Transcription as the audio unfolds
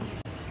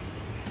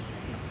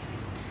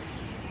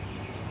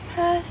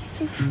Past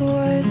the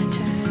fourth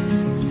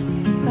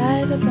turn,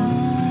 by the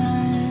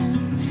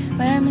barn,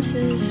 where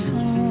Mrs.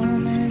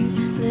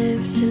 Fullman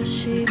lived till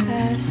she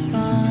passed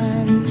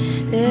on,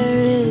 there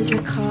is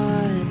a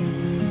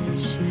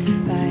cottage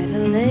by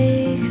the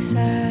lakeside,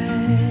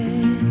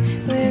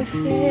 where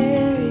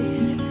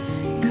fairies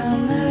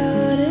come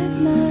out at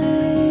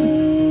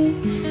night.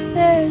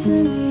 There's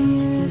a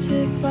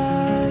music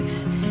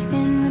box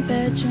in the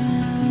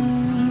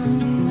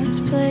bedroom, it's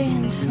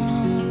playing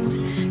songs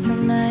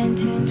from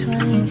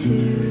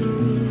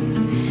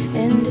 1922,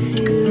 and if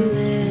you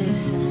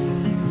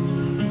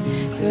listen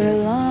for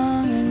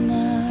long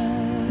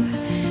enough,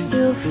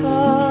 you'll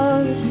fall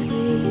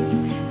asleep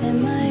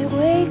and might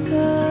wake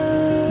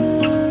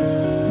up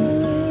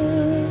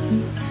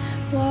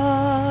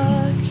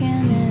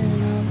walking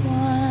in a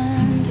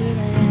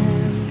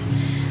wonderland,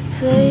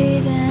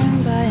 played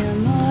in by a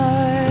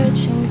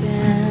marching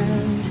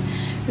band,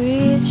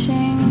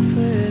 reaching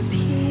for a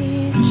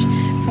peach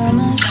from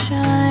a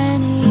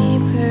shiny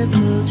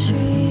purple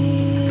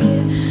tree,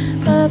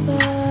 a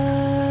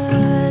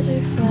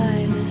butterfly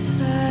the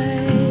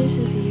size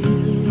of you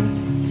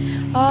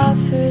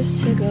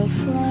offers to go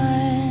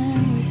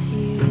flying with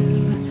you,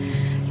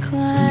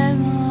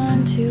 climb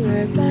onto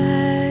her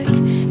back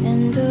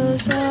and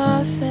doze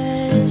off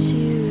as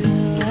you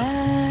relax.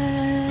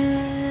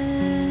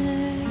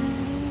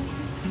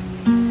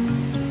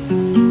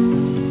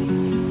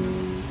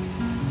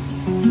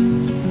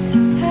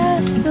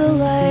 Past the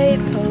light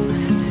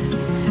post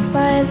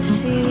by the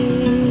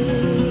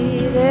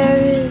sea, there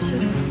is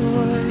a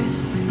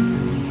forest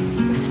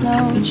with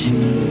no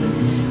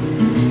trees,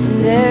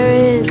 and there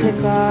is a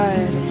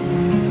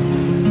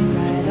garden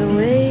by the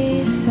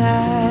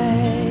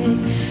wayside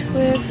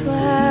where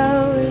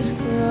flowers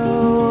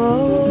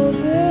grow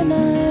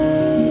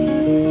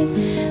overnight.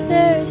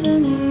 There's a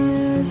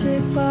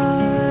music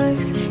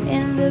box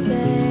in the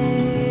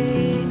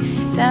bay,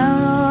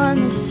 down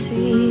on the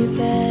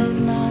seabed,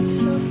 not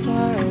so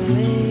far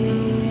away.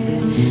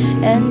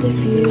 And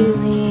if you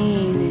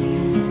lean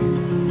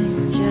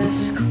in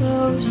just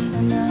close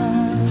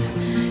enough,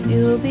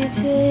 you'll be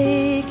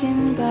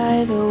taken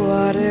by the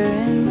water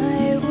and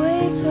might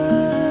wake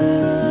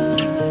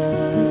up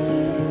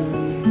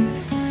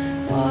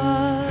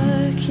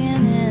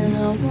walking in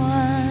a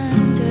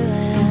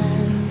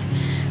wonderland,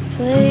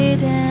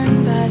 played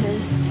in by the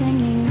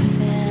singing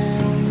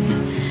sand,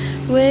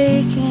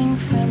 waking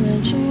from a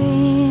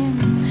dream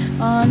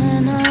on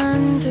an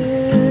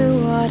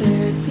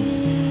underwater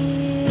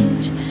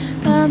beach,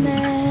 a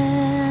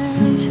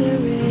manta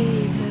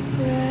ray, the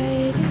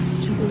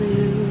brightest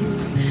blue,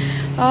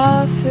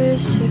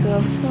 offers to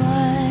go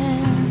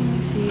flying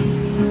with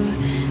you,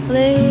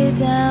 lay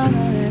down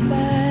on her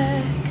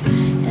back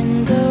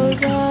and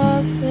doze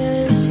off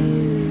as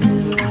you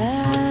relax.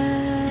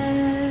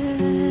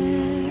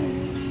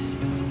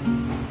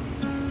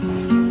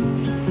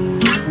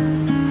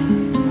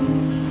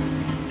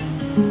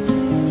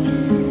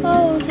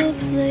 Oh, the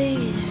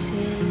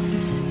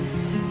places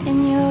in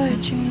your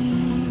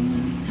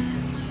dreams,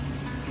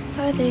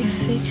 are they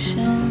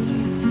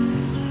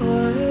fiction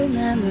or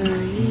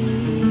memory?